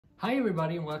Hi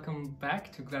everybody and welcome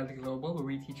back to Gladly Global, where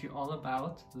we teach you all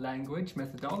about language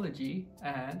methodology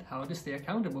and how to stay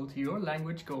accountable to your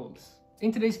language goals.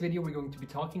 In today's video we're going to be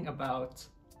talking about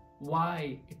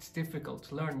why it's difficult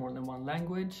to learn more than one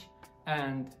language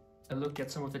and a look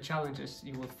at some of the challenges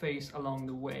you will face along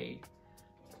the way,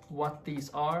 what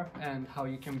these are and how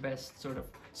you can best sort of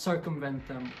circumvent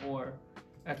them, or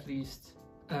at least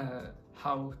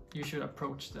how you should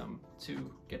approach them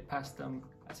to get past them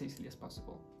as easily as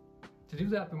possible. To do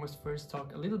that, we must first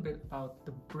talk a little bit about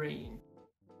the brain.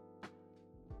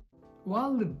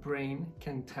 While the brain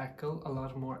can tackle a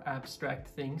lot more abstract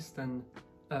things than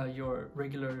your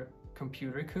regular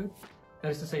computer could, that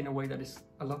is to say in a way that is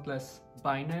a lot less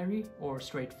binary or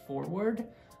straightforward,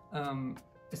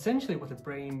 essentially what the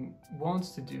brain wants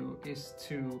to do is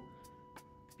to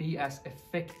be as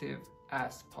effective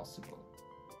as possible.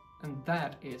 And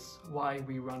that is why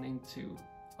we run into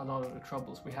a lot of the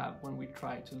troubles we have when we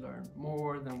try to learn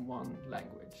more than one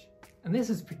language. And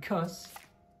this is because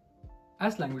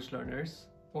as language learners,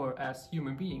 or as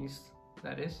human beings,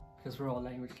 that is, because we're all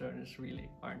language learners really,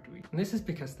 aren't we? And this is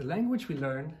because the language we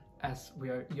learn as we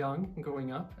are young and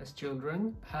growing up as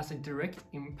children has a direct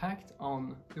impact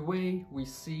on the way we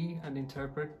see and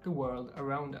interpret the world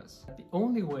around us. The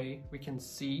only way we can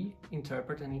see,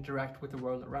 interpret and interact with the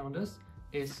world around us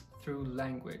is through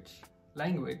language.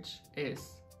 Language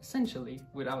is essentially,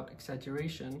 without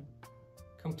exaggeration,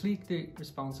 completely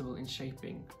responsible in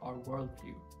shaping our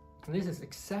worldview. And this is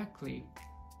exactly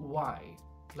why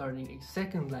learning a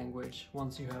second language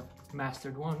once you have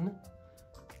mastered one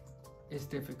is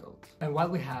difficult. And while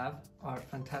we have our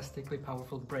fantastically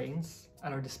powerful brains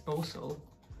at our disposal,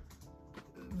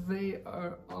 they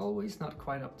are always not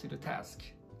quite up to the task.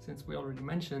 Since we already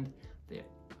mentioned,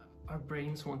 our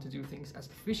brains want to do things as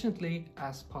efficiently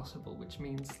as possible, which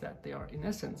means that they are, in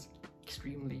essence,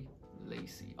 extremely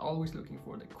lazy, always looking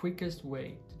for the quickest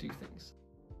way to do things.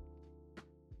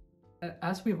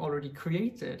 As we've already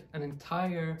created an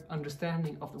entire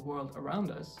understanding of the world around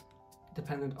us,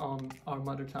 dependent on our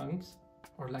mother tongues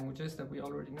or languages that we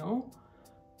already know,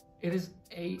 it is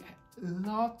a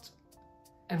lot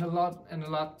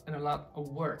of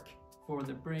work for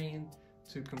the brain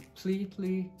to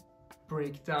completely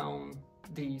break down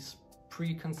these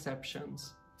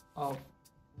preconceptions of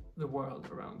the world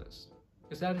around us.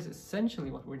 Because that is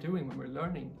essentially what we're doing when we're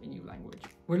learning a new language.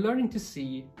 We're learning to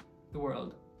see the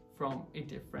world from a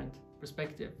different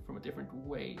perspective, from a different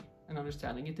way, and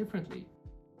understanding it differently.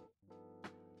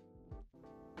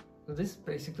 So this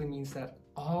basically means that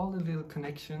all the little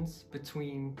connections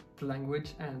between the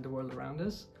language and the world around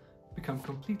us become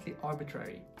completely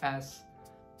arbitrary, as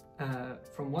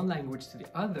from one language to the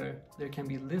other, there can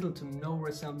be little to no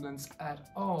resemblance at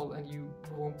all, and you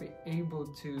won't be able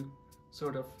to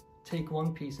sort of take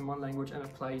one piece in one language and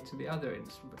apply it to the other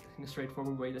in a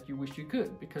straightforward way that you wish you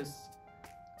could, because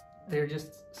they're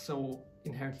just so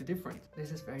inherently different. This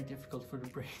is very difficult for the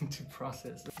brain to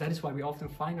process. That is why we often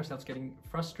find ourselves getting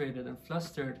frustrated and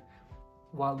flustered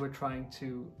while we're trying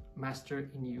to master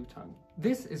a new tongue.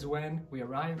 This is when we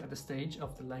arrive at the stage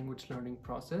of the language learning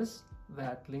process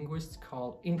that linguists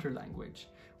call interlanguage,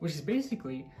 which is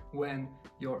basically when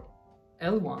your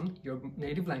L1, your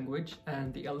native language,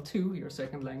 and the L2, your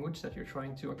second language that you're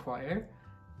trying to acquire,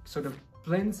 sort of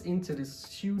blends into this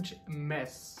huge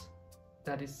mess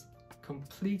that is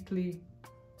completely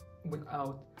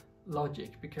without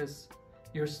logic, because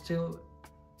you're still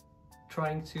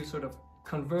trying to sort of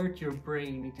convert your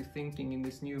brain into thinking in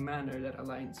this new manner that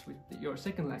aligns with your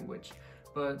second language,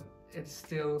 but it's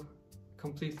still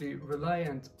completely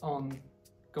reliant on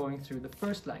going through the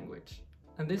first language.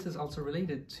 And this is also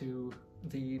related to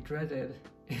the dreaded,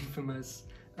 infamous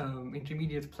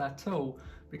intermediate plateau,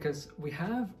 because we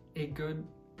have a good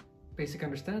basic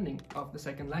understanding of the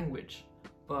second language,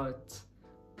 but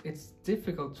it's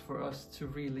difficult for us to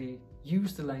really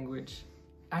use the language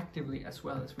actively as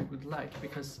well as we would like,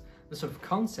 because the sort of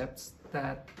concepts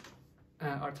that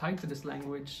are tied to this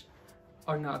language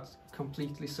are not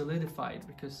completely solidified,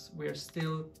 because we are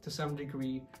still to some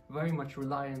degree very much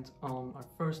reliant on our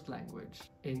first language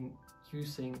in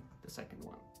using the second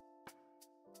one.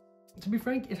 To be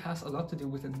frank, it has a lot to do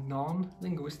with the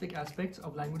non-linguistic aspects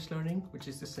of language learning, which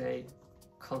is to say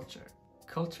culture.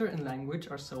 Culture and language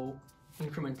are so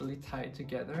incrementally tied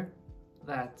together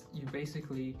that you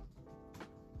basically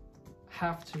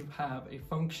have to have a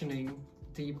functioning,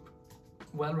 deep,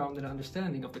 well-rounded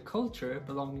understanding of the culture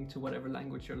belonging to whatever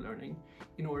language you're learning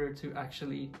in order to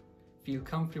actually feel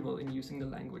comfortable in using the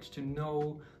language, to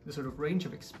know the sort of range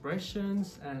of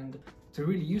expressions, and to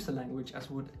really use the language as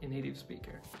would a native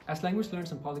speaker. As language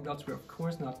learners and polyglots, we're of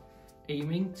course not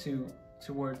aiming to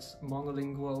towards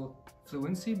monolingual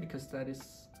fluency, because that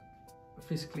is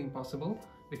physically impossible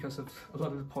because of a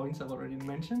lot of the points I've already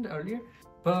mentioned earlier.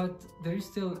 But there is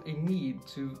still a need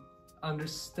to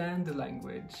understand the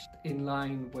language in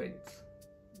line with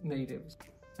natives.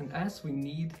 And as we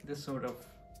need this sort of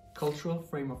cultural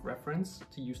frame of reference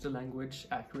to use the language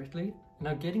accurately,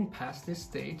 now getting past this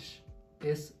stage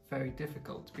is very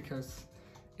difficult because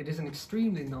it is an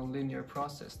extremely non-linear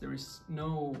process. There is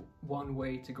no one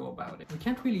way to go about it. We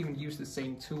can't really even use the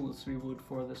same tools we would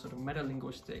for the sort of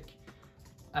meta-linguistic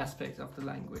aspect of the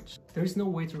language. There is no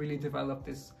way to really develop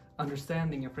this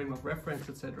understanding, a frame of reference,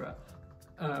 etc.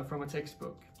 From a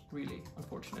textbook, really,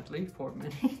 unfortunately, for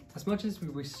many. As much as we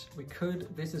wish we could,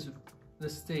 this is the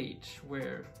stage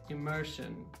where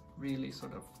immersion really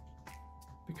sort of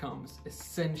becomes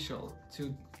essential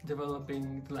to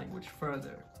developing the language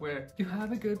further, where you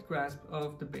have a good grasp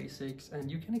of the basics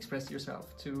and you can express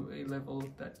yourself to a level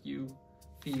that you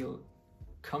feel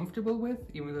comfortable with,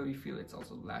 even though you feel it's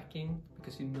also lacking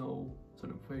because you know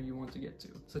sort of where you want to get to.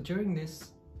 So during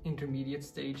this intermediate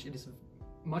stage, it is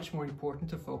much more important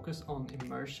to focus on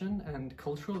immersion and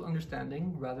cultural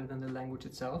understanding rather than the language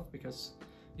itself, because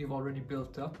you've already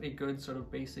built up a good sort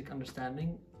of basic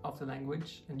understanding of the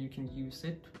language and you can use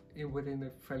it within a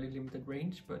fairly limited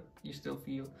range, but you still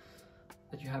feel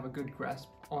that you have a good grasp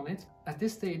on it. At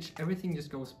this stage, everything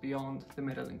just goes beyond the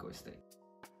metalinguistic.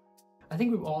 I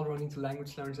think we've all run into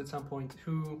language learners at some point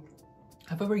who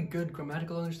have a very good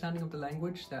grammatical understanding of the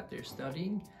language that they're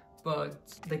studying,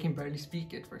 but they can barely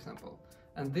speak it, for example.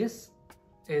 And this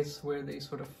is where they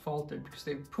sort of faltered because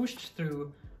they've pushed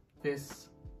through this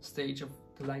stage of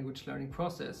the language learning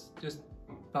process just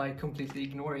by completely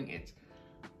ignoring it,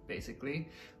 basically,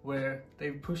 where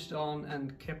they've pushed on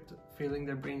and kept filling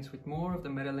their brains with more of the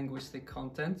metalinguistic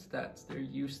content that they're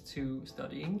used to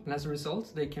studying. And as a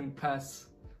result, they can pass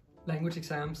language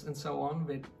exams and so on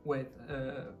with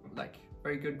like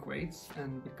very good grades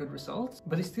and with good results,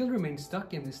 but they still remain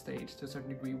stuck in this stage to a certain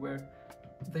degree where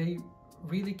they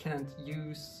really can't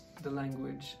use the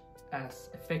language as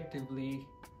effectively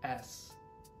as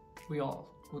we all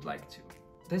would like to.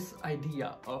 This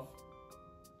idea of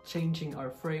changing our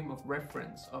frame of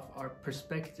reference, of our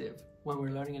perspective when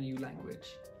we're learning a new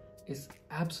language, is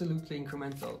absolutely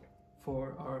incremental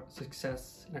for our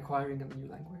success in acquiring a new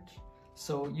language.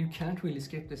 So you can't really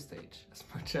skip this stage, as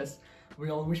much as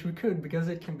we all wish we could, because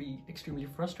it can be extremely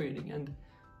frustrating and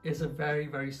is a very,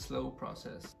 very slow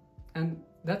process. And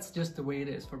that's just the way it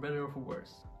is, for better or for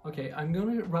worse. Okay, I'm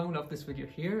gonna round up this video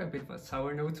here, a bit of a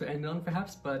sour note to end on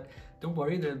perhaps, but don't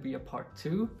worry, there'll be a part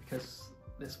 2, because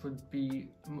this would be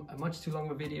a much too long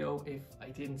a video if I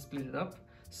didn't split it up.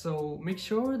 So make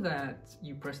sure that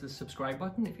you press the subscribe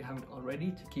button if you haven't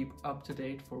already to keep up to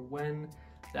date for when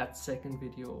that second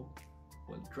video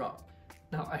will drop.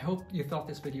 Now, I hope you thought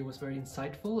this video was very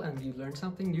insightful and you learned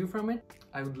something new from it.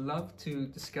 I would love to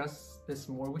discuss this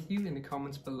more with you in the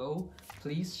comments below.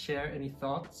 Please share any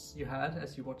thoughts you had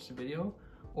as you watched the video,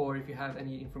 or if you have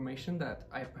any information that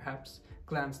I perhaps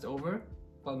glanced over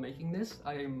while making this,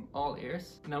 I am all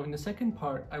ears. Now, in the second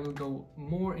part, I will go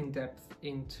more in depth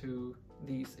into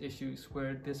these issues,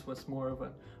 where this was more of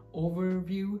an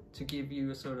overview to give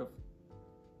you a sort of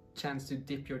chance to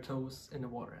dip your toes in the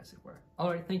water, as it were.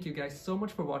 Alright, thank you guys so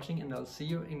much for watching, and I'll see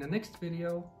you in the next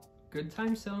video. Good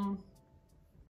time zone!